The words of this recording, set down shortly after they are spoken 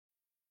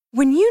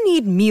When you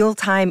need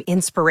mealtime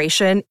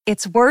inspiration,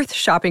 it's worth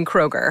shopping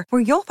Kroger,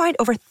 where you'll find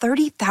over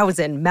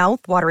 30,000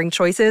 mouth-watering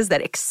choices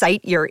that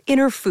excite your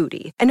inner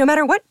foodie. And no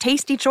matter what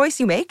tasty choice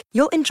you make,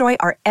 you'll enjoy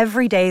our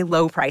everyday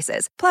low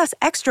prices, plus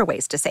extra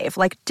ways to save,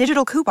 like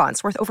digital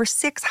coupons worth over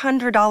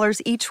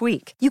 $600 each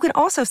week. You can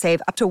also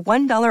save up to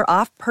 $1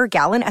 off per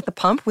gallon at the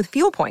pump with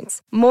fuel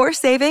points. More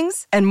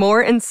savings and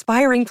more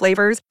inspiring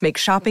flavors make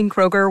shopping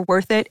Kroger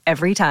worth it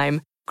every time.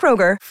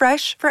 Kroger,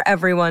 fresh for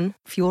everyone.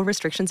 Fuel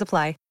restrictions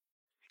apply.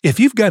 If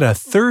you've got a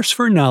thirst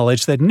for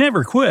knowledge that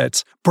never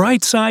quits,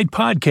 Brightside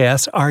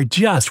Podcasts are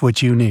just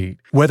what you need.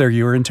 Whether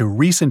you're into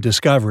recent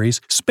discoveries,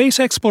 space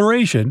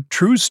exploration,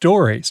 true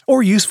stories,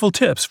 or useful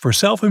tips for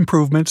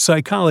self-improvement,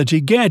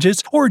 psychology,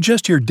 gadgets, or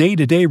just your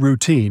day-to-day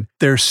routine,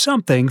 there's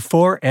something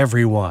for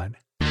everyone.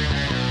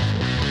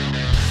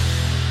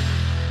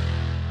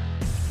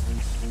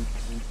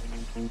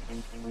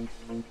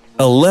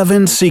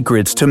 "11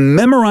 Secrets to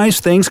Memorize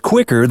Things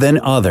Quicker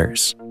Than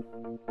Others."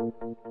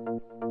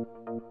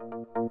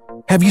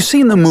 Have you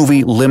seen the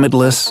movie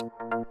Limitless?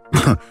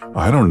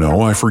 I don't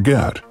know, I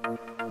forget.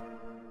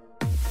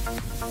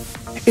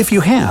 If you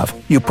have,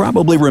 you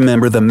probably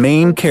remember the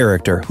main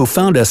character who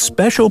found a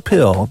special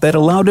pill that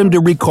allowed him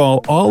to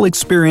recall all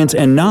experience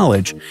and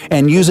knowledge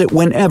and use it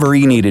whenever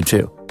he needed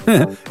to.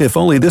 If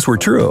only this were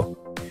true.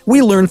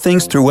 We learn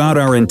things throughout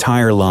our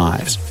entire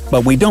lives,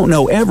 but we don't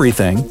know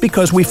everything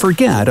because we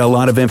forget a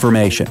lot of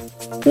information.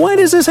 Why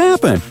does this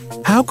happen?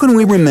 How can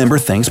we remember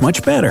things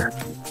much better?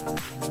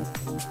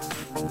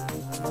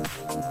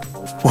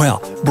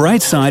 Well,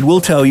 Brightside will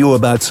tell you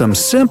about some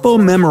simple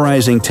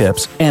memorizing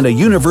tips and a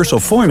universal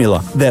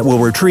formula that will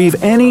retrieve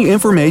any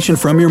information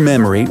from your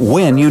memory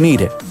when you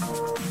need it.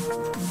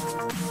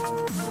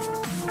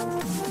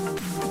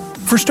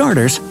 For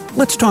starters,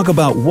 let's talk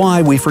about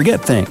why we forget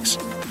things.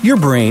 Your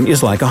brain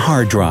is like a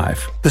hard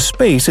drive. The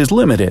space is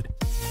limited.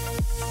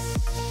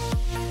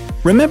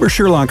 Remember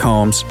Sherlock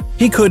Holmes?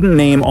 He couldn't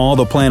name all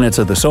the planets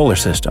of the solar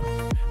system.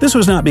 This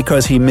was not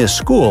because he missed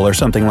school or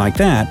something like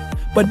that,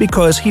 but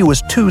because he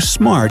was too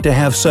smart to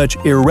have such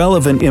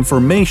irrelevant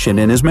information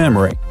in his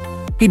memory.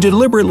 He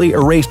deliberately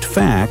erased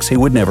facts he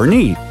would never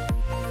need.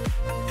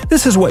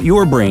 This is what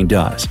your brain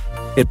does.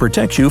 It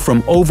protects you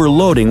from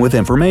overloading with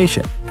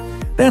information.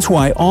 That's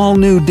why all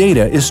new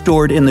data is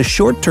stored in the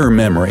short-term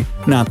memory,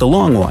 not the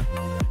long one.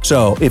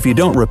 So if you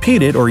don't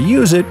repeat it or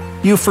use it,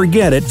 you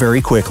forget it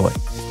very quickly.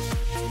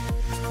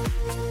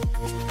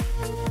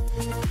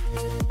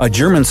 A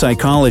German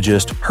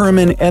psychologist,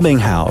 Hermann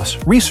Ebbinghaus,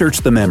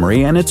 researched the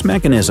memory and its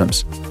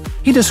mechanisms.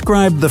 He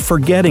described the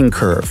forgetting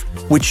curve,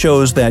 which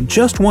shows that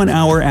just 1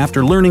 hour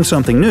after learning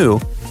something new,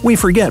 we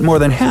forget more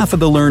than half of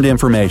the learned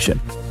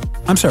information.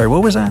 I'm sorry,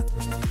 what was that?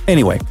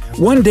 Anyway,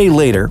 1 day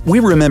later, we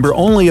remember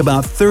only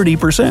about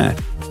 30%.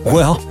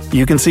 Well,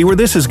 you can see where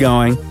this is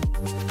going.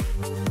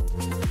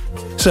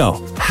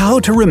 So, how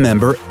to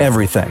remember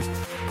everything?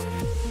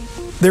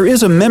 There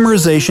is a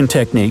memorization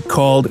technique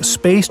called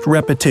spaced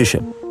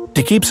repetition.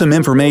 To keep some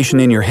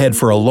information in your head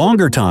for a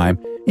longer time,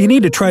 you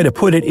need to try to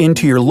put it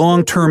into your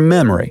long-term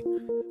memory.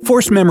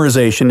 Forced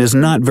memorization is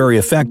not very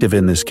effective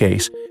in this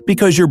case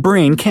because your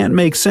brain can't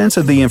make sense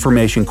of the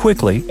information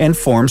quickly and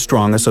form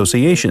strong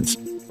associations.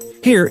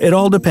 Here, it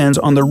all depends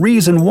on the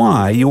reason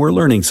why you are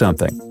learning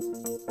something.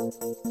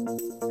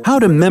 How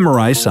to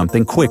memorize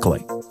something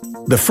quickly.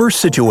 The first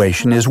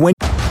situation is when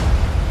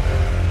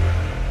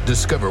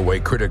Discover why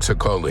critics are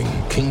calling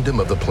Kingdom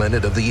of the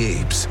Planet of the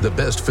Apes the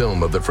best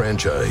film of the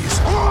franchise.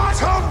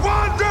 What a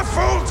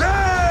wonderful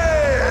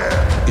day!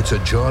 It's a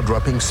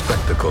jaw-dropping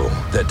spectacle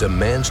that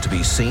demands to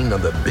be seen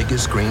on the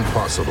biggest screen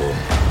possible.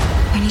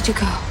 We need to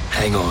go.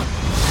 Hang on.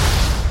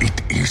 It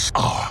is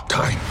our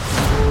time.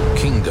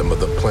 Kingdom of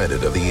the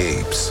Planet of the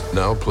Apes.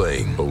 Now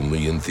playing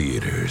only in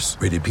theaters.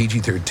 Rated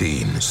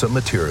PG-13. Some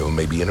material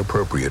may be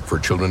inappropriate for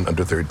children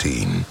under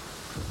 13.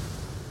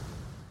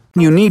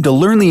 you need to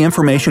learn the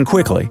information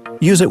quickly,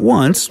 use it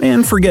once,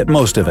 and forget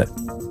most of it.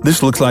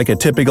 This looks like a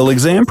typical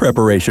exam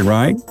preparation,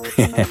 right?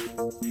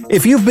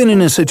 If you've been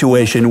in a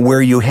situation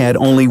where you had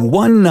only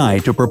one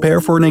night to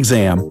prepare for an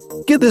exam,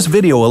 give this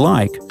video a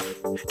like.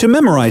 To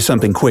memorize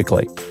something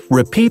quickly,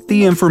 repeat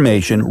the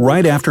information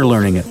right after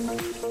learning it.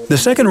 The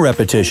second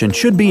repetition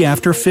should be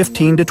after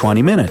 15 to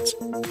 20 minutes.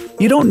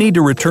 You don't need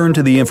to return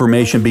to the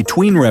information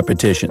between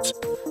repetitions.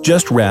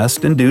 Just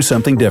rest and do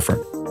something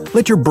different.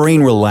 Let your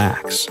brain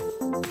relax.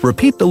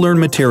 Repeat the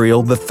learned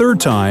material the third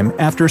time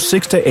after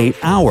 6 to 8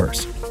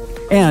 hours.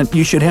 And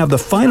you should have the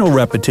final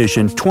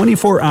repetition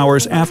 24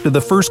 hours after the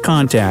first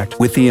contact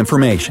with the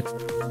information.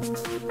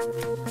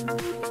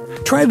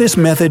 Try this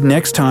method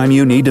next time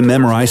you need to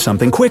memorize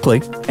something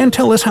quickly, and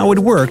tell us how it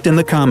worked in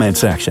the comment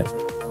section.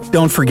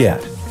 Don't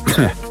forget.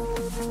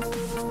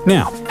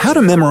 Now, how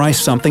to memorize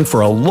something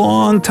for a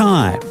long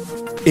time.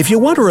 If you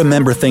want to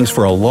remember things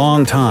for a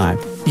long time,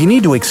 you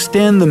need to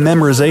extend the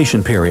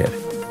memorization period.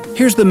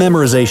 Here's the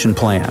memorization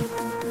plan.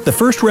 The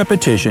first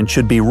repetition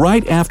should be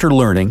right after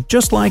learning,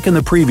 just like in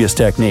the previous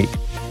technique.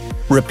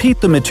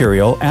 Repeat the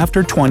material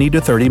after 20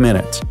 to 30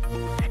 minutes.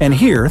 And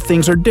here,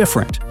 things are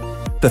different.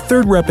 The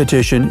third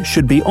repetition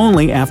should be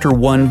only after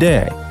 1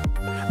 day,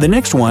 the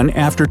next one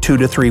after 2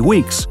 to 3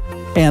 weeks,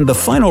 and the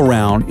final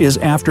round is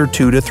after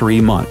 2 to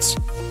 3 months.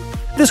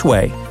 This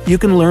way, you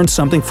can learn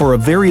something for a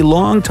very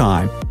long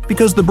time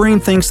because the brain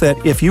thinks that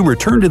if you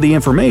return to the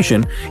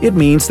information, it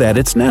means that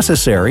it's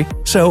necessary,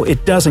 so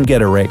it doesn't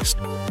get erased.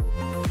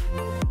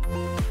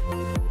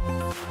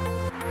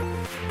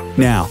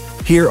 Now,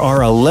 here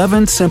are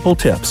 11 simple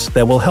tips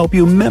that will help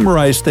you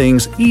memorize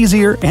things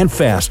easier and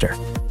faster.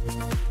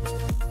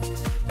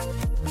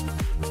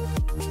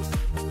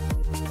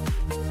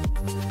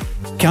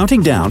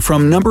 Counting down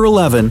from number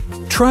 11,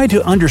 try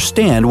to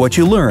understand what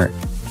you learn.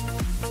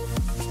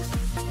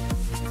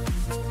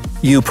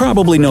 You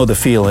probably know the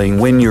feeling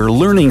when you're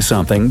learning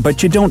something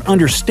but you don't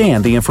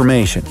understand the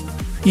information.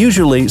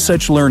 Usually,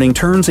 such learning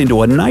turns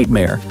into a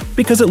nightmare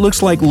because it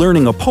looks like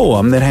learning a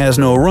poem that has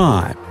no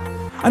rhyme.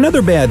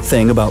 Another bad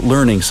thing about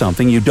learning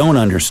something you don't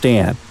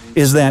understand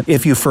is that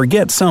if you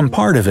forget some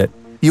part of it,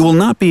 you will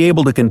not be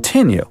able to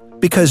continue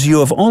because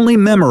you have only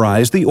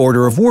memorized the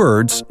order of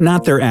words,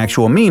 not their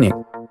actual meaning.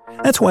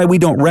 That's why we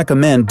don't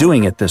recommend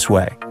doing it this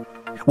way.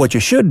 What you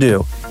should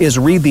do is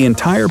read the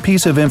entire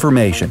piece of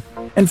information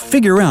and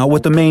figure out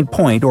what the main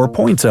point or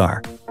points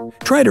are.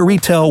 Try to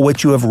retell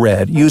what you have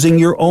read using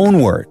your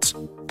own words.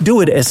 Do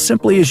it as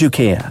simply as you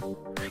can.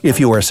 If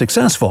you are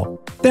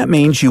successful, that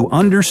means you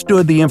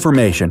understood the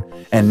information,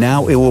 and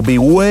now it will be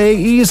way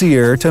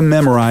easier to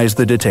memorize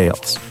the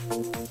details.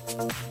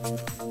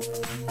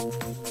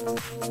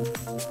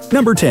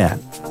 Number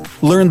 10.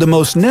 Learn the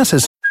most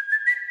necessary.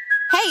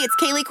 Hey, it's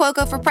Kaylee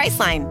Cuoco for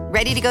Priceline.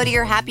 Ready to go to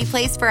your happy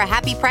place for a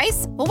happy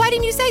price? Well, why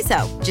didn't you say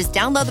so? Just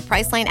download the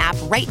Priceline app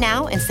right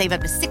now and save up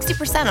to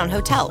 60% on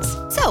hotels.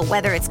 So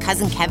whether it's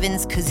Cousin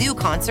Kevin's Kazoo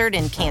Concert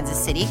in Kansas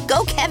City,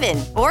 go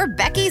Kevin, or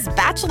Becky's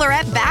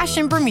Bachelorette Bash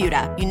in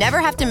Bermuda, you never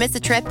have to miss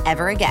a trip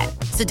ever again.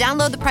 So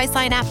download the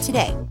Priceline app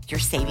today. Your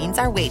savings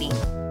are waiting.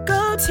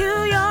 Go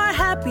to your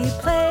happy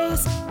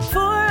place for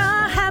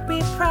a happy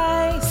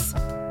price.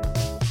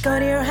 Go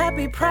to your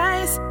happy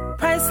price,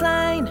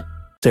 Priceline.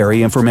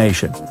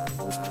 Information.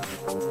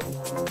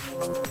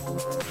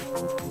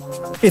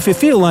 If you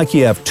feel like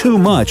you have too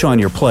much on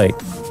your plate,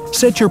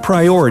 set your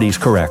priorities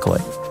correctly.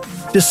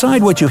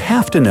 Decide what you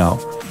have to know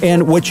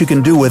and what you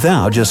can do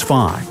without just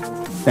fine.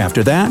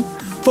 After that,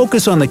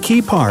 focus on the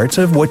key parts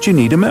of what you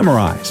need to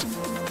memorize.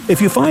 If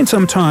you find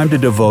some time to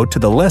devote to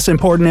the less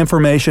important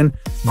information,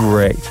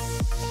 great.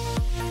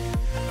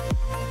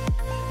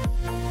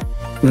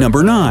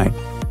 Number 9.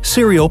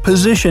 Serial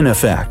position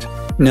effect.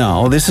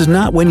 No, this is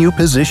not when you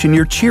position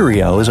your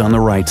Cheerios on the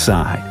right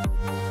side.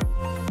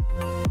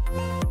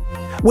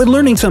 When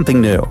learning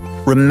something new,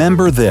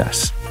 remember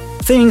this.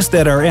 Things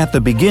that are at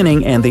the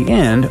beginning and the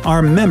end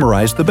are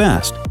memorized the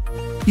best.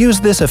 Use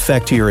this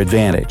effect to your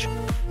advantage.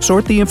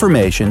 Sort the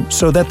information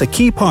so that the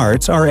key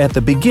parts are at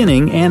the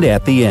beginning and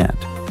at the end.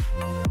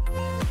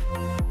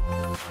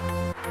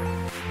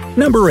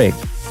 Number 8.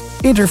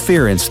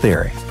 Interference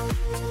theory.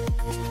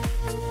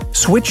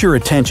 Switch your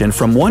attention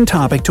from one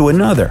topic to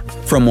another,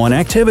 from one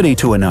activity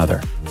to another.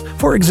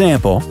 For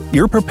example,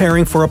 you're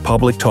preparing for a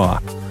public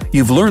talk.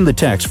 You've learned the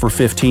text for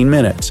 15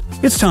 minutes.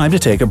 It's time to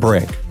take a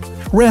break.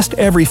 Rest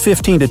every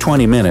 15 to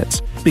 20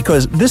 minutes,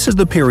 because this is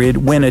the period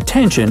when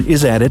attention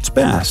is at its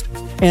best,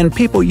 and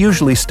people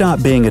usually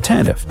stop being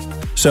attentive.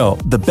 So,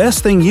 the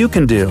best thing you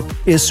can do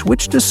is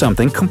switch to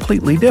something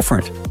completely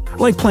different,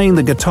 like playing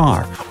the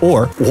guitar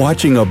or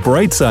watching a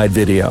Brightside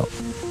video.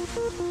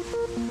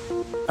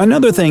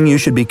 Another thing you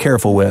should be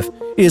careful with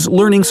is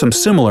learning some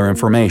similar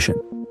information.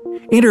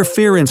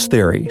 Interference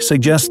theory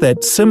suggests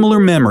that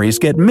similar memories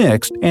get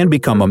mixed and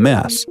become a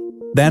mess.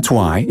 That's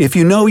why, if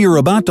you know you're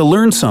about to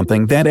learn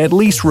something that at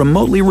least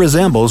remotely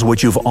resembles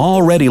what you've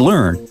already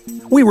learned,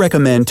 we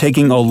recommend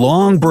taking a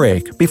long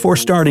break before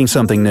starting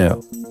something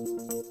new.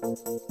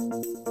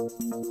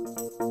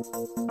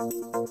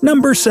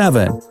 Number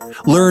 7.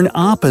 Learn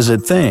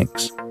opposite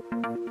things.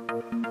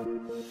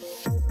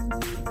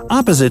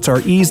 Opposites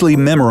are easily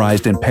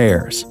memorized in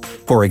pairs.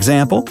 For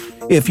example,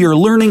 if you're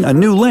learning a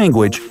new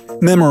language,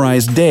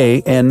 memorize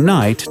day and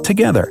night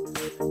together.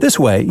 This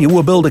way, you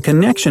will build a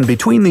connection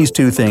between these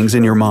two things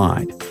in your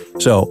mind.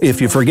 So, if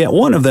you forget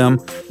one of them,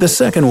 the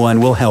second one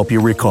will help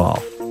you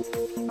recall.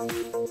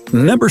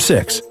 Number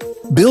 6.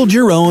 Build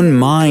your own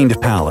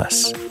mind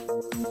palace.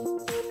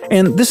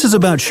 And this is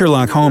about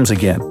Sherlock Holmes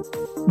again.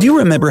 Do you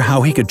remember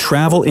how he could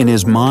travel in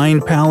his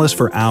mind palace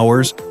for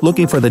hours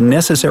looking for the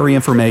necessary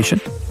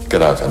information?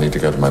 Get out, I need to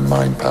go to my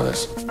mind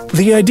palace.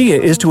 The idea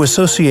is to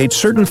associate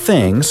certain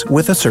things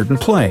with a certain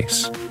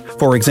place.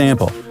 For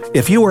example,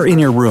 if you are in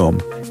your room,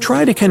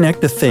 try to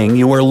connect the thing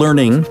you are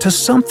learning to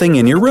something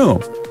in your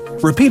room.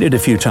 Repeat it a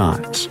few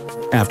times.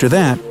 After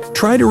that,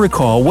 try to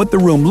recall what the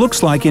room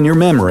looks like in your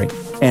memory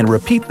and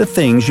repeat the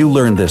things you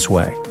learned this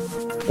way.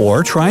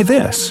 Or try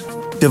this.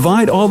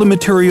 Divide all the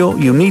material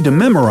you need to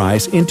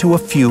memorize into a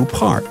few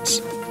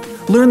parts.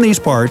 Learn these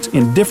parts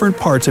in different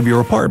parts of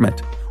your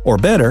apartment, or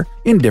better,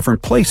 in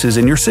different places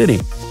in your city.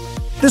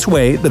 This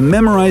way, the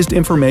memorized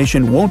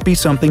information won't be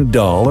something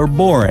dull or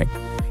boring.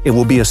 it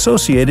will be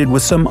associated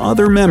with some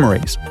other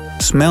memories,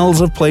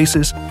 smells of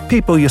places,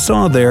 people you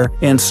saw there,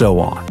 and so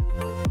on.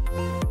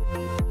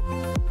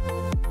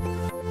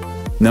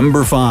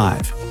 Number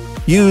 5.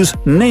 Use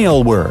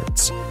nail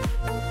words.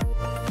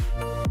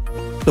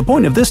 The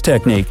point of this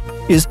technique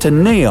is to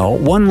nail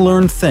one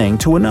learned thing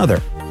to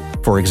another.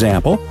 For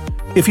example,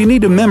 if you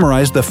need to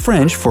memorize the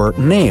French for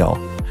nail,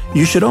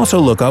 you should also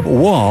look up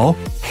wall,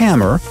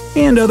 hammer,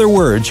 and other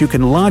words you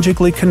can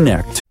logically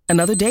connect.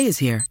 Another day is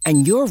here,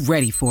 and you're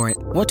ready for it.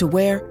 What to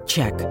wear?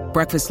 Check.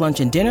 Breakfast, lunch,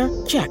 and dinner?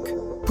 Check.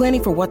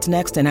 Planning for what's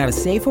next and how to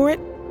save for it?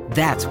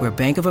 That's where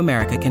Bank of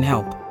America can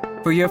help.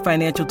 For your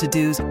financial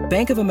to-dos,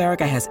 Bank of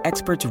America has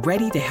experts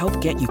ready to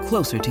help get you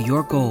closer to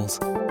your goals.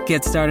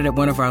 Get started at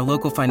one of our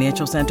local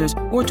financial centers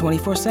or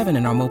 24/7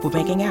 in our mobile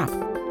banking app.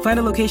 Find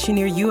a location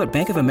near you at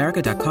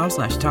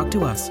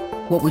bankofamerica.com/talktous.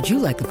 What would you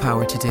like the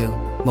power to do?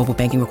 Mobile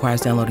banking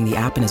requires downloading the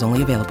app and is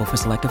only available for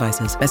select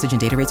devices. Message and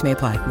data rates may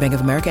apply. Bank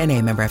of America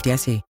N.A., member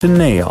FDIC. To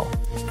nail.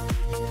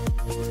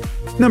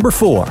 Number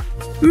 4.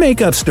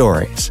 Make up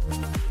stories.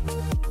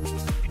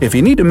 If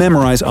you need to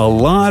memorize a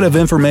lot of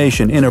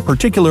information in a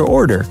particular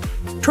order,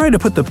 try to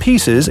put the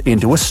pieces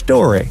into a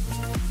story.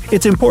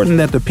 It's important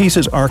that the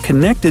pieces are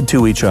connected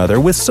to each other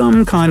with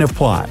some kind of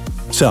plot.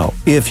 So,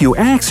 if you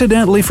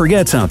accidentally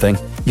forget something,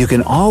 you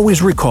can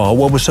always recall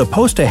what was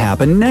supposed to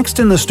happen next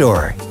in the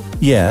story.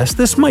 Yes,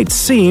 this might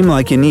seem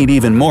like you need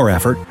even more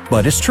effort,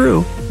 but it's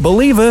true.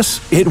 Believe us,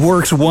 it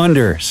works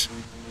wonders.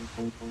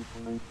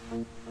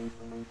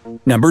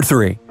 Number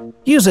 3.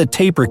 Use a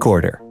tape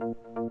recorder.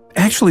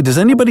 Actually, does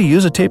anybody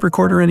use a tape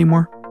recorder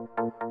anymore?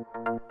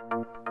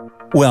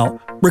 Well,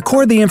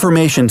 record the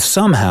information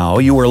somehow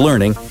you are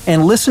learning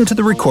and listen to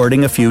the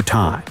recording a few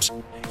times.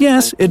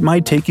 Yes, it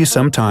might take you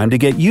some time to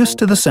get used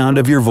to the sound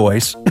of your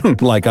voice,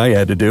 like I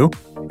had to do.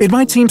 It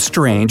might seem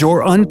strange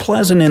or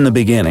unpleasant in the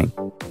beginning.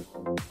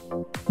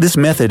 This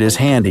method is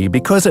handy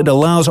because it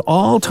allows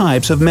all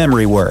types of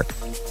memory work.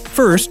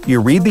 First, you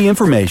read the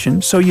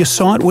information so you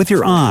saw it with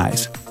your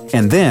eyes,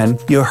 and then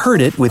you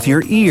heard it with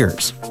your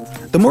ears.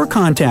 The more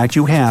contact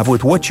you have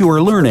with what you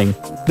are learning,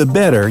 the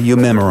better you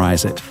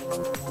memorize it.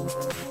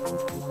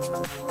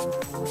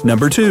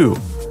 Number 2.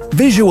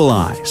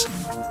 Visualize.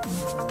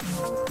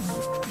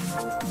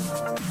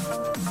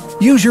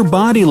 Use your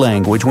body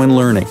language when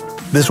learning.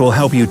 This will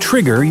help you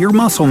trigger your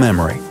muscle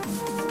memory.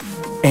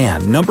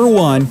 And number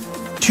 1.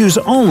 Choose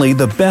only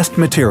the best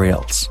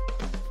materials.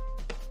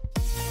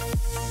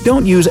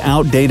 Don't use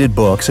outdated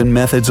books and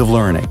methods of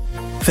learning.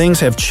 Things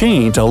have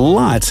changed a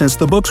lot since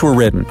the books were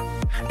written.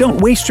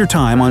 Don't waste your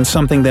time on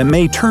something that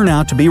may turn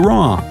out to be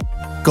wrong.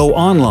 Go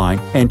online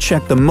and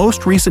check the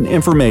most recent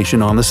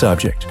information on the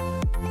subject.